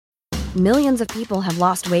Millions of people have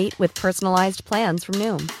lost weight with personalized plans from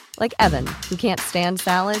Noom. Like Evan, who can't stand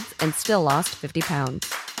salads and still lost 50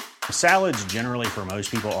 pounds. Salads generally for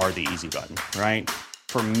most people are the easy button, right?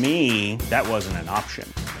 For me, that wasn't an option.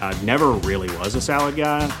 I never really was a salad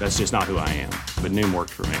guy. That's just not who I am. But Noom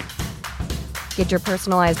worked for me. Get your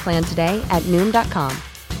personalized plan today at Noom.com.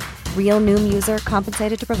 Real Noom user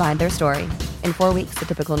compensated to provide their story. In 4 weeks, the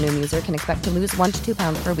typical Noom user can expect to lose 1 to 2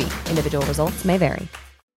 pounds per week. Individual results may vary.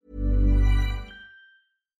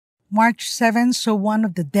 March 7 saw one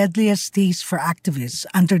of the deadliest days for activists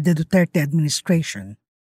under the Duterte administration.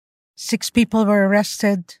 6 people were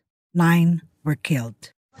arrested, 9 were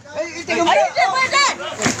killed.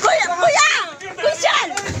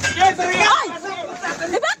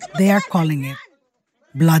 They are calling it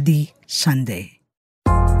Bloody Sunday.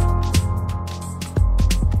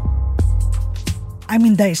 I'm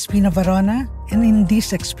Inday Espino Varona, and in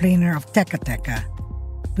this explainer of Teka Teka,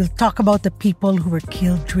 we'll talk about the people who were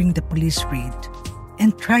killed during the police raid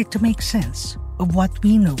and try to make sense of what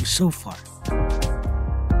we know so far.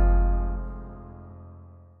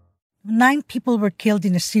 9 people were killed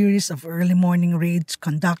in a series of early morning raids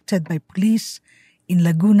conducted by police in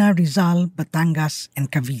Laguna, Rizal, Batangas, and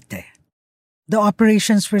Cavite. The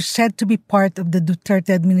operations were said to be part of the Duterte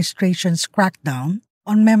administration's crackdown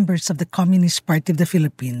on members of the Communist Party of the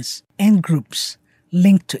Philippines and groups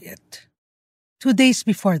linked to it. 2 days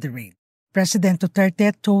before the raid, President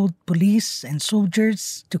Duterte told police and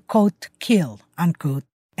soldiers to, quote, kill, unquote,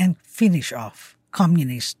 and finish off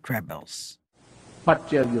communist rebels.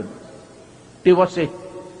 Patsya yun. Tiwas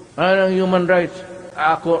anong human rights?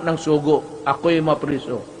 Ako ng sugo. Ako'y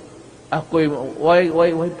mapriso. Why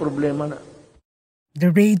problema na? The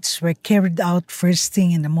raids were carried out first thing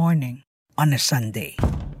in the morning on a Sunday,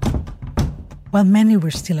 while many were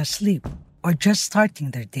still asleep or just starting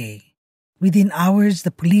their day. Within hours, the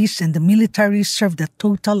police and the military served a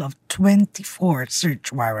total of 24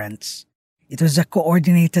 search warrants. It was a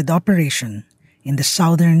coordinated operation in the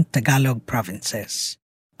southern Tagalog provinces.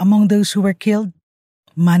 Among those who were killed,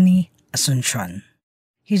 Manny Asuncion.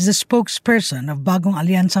 He's the spokesperson of Bagong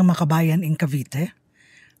Alyansang Makabayan in Cavite,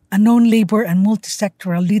 a known labor and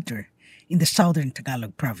multisectoral leader in the southern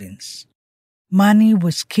Tagalog province. Manny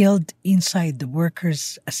was killed inside the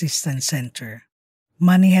Workers' Assistance Center.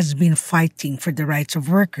 Manny has been fighting for the rights of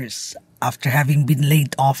workers after having been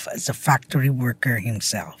laid off as a factory worker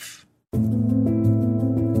himself.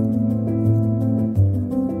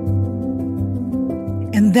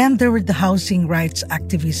 And then there were the housing rights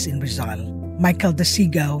activists in Rizal, Michael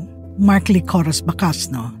Dasigaw, Mark Licoros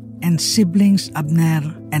Bacasno, and siblings Abner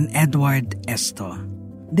and Edward Esto.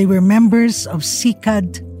 They were members of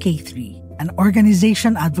SICAD K3, an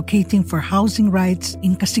organization advocating for housing rights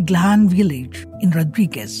in Casiglahan village in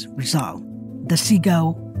Rodriguez, Rizal.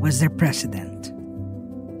 Dasigaw was their president.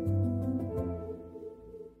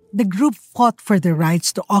 The group fought for the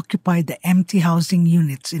rights to occupy the empty housing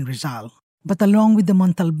units in Rizal. But along with the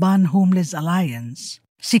Montalban Homeless Alliance,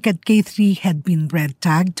 SICAD K3 had been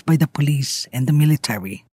red-tagged by the police and the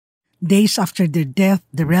military. Days after their death,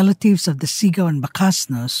 the relatives of the Dasigaw and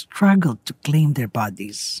Bacasno struggled to claim their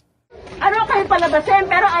bodies. Ano kayo palabasin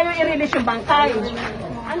pero ayaw i-release yung bangkay?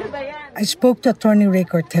 Ano ba yan? I spoke to Attorney Ray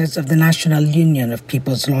Cortez of the National Union of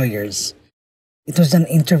People's Lawyers. It was an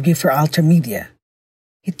interview for Alter Media.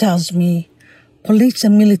 He tells me police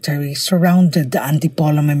and military surrounded the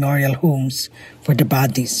Antipolo Memorial Homes where the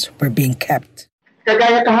bodies were being kept.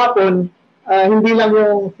 Kagaya kahapon, hindi lang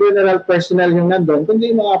yung funeral personnel yung nandun, kundi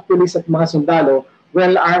yung mga pulis at mga sundalo,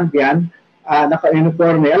 well-armed yan,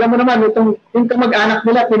 naka-uniforme. Alam mo naman, yung kamag-anak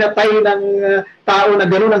nila, pinatay ng tao na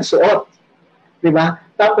gano'n ang suot. Diba?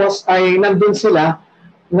 Tapos ay nandun sila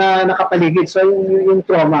na nakapaligid. So yung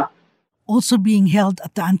trauma. Also being held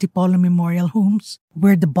at the Antipolo Memorial Homes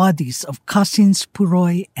were the bodies of cousins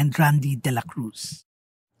Puroy and Randy de la Cruz.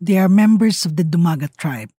 They are members of the Dumagat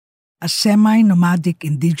tribe, a semi-nomadic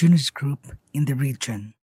indigenous group in the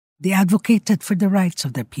region. They advocated for the rights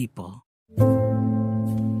of their people.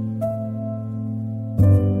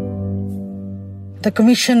 The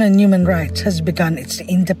Commission on Human Rights has begun its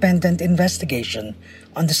independent investigation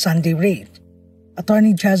on the Sunday raid.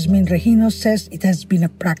 Attorney Jasmine Regino says it has been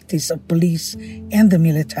a practice of police and the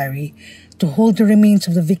military to hold the remains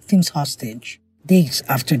of the victims hostage days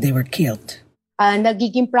after they were killed.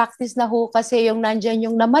 Nagiging practice na ho kasi yung nandyan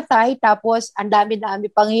yung namatay tapos ang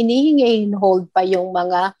dami-dami pang hinihingi, hold pa yung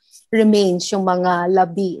mga remains, yung mga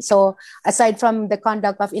labi. So aside from the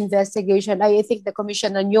conduct of investigation, I think the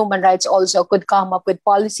Commission on Human Rights also could come up with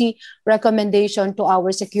policy recommendation to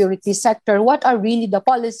our security sector. What are really the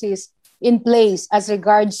policies in place as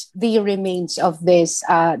regards the remains of these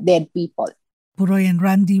dead people. Puroy and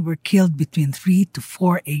Randy were killed between 3 to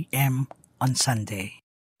 4 a.m. on Sunday.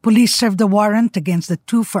 Police served a warrant against the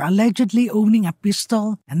two for allegedly owning a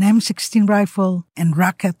pistol, an M16 rifle, and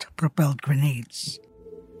rocket-propelled grenades.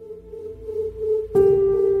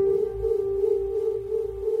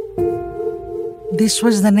 This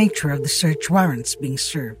was the nature of the search warrants being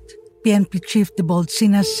served. PNP Chief Debold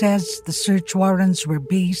Sinas says the search warrants were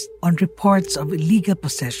based on reports of illegal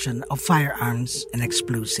possession of firearms and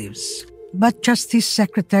explosives. But Justice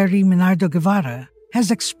Secretary Menardo Guevara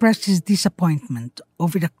has expressed his disappointment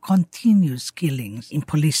over the continuous killings in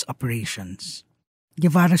police operations.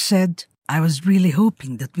 Guevara said, "I was really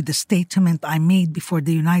hoping that with the statement I made before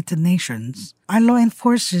the United Nations, our law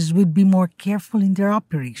enforcers would be more careful in their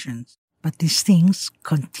operations. But these things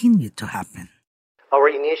continue to happen." Our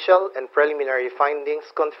initial and preliminary findings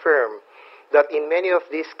confirm that in many of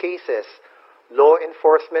these cases, law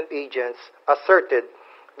enforcement agents asserted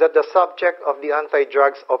that the subject of the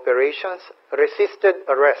anti-drugs operations resisted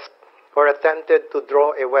arrest or attempted to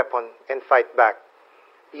draw a weapon and fight back.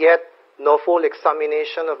 Yet, no full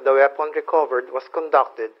examination of the weapon recovered was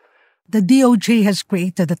conducted. The DOJ has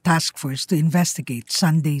created a task force to investigate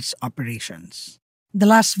Sunday's operations. The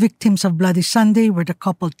last victims of Bloody Sunday were the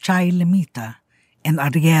couple Chay Lemita and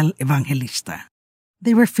Ariel Evangelista.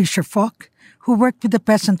 They were fisherfolk who worked with the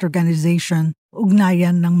peasant organization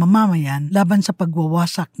Ugnayan ng Mamamayan laban sa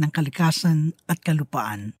pagwawasak ng kalikasan at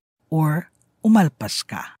kalupaan, or Umalpas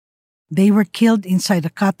Ka. They were killed inside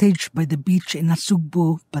a cottage by the beach in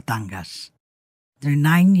Nasugbu, Batangas. Their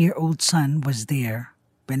 9-year-old son was there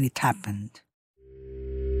when it happened.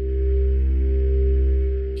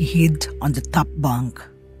 He hid on the top bunk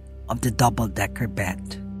of the double-decker bed.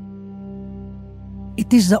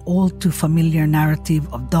 It is the all-too-familiar narrative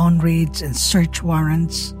of dawn raids and search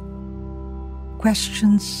warrants.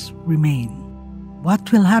 Questions remain. What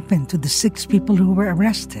will happen to the 6 people who were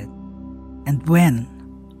arrested? And when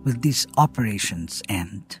will these operations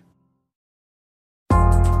end?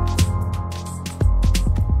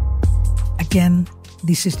 Again,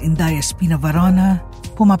 this is Inday Espina Varona,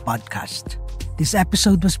 Puma Podcast. This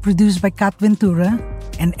episode was produced by Kat Ventura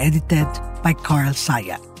and edited by Carl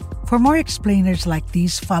Sayat. For more explainers like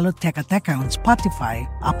these, follow Teka Teka on Spotify,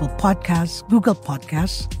 Apple Podcasts, Google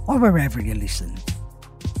Podcasts, or wherever you listen.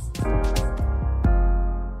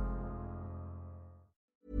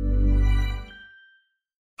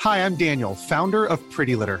 Hi, I'm Daniel, founder of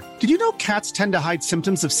Pretty Litter. Did you know cats tend to hide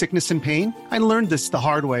symptoms of sickness and pain? I learned this the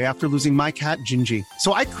hard way after losing my cat, Gingy.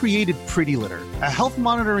 So I created Pretty Litter, a health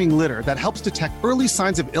monitoring litter that helps detect early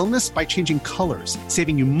signs of illness by changing colors,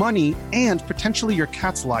 saving you money and potentially your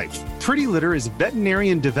cat's life. Pretty Litter is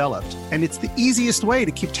veterinarian developed, and it's the easiest way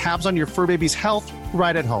to keep tabs on your fur baby's health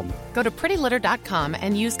right at home. Go to prettylitter.com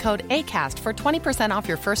and use code ACAST for 20% off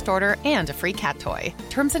your first order and a free cat toy.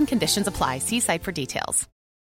 Terms and conditions apply. See site for details.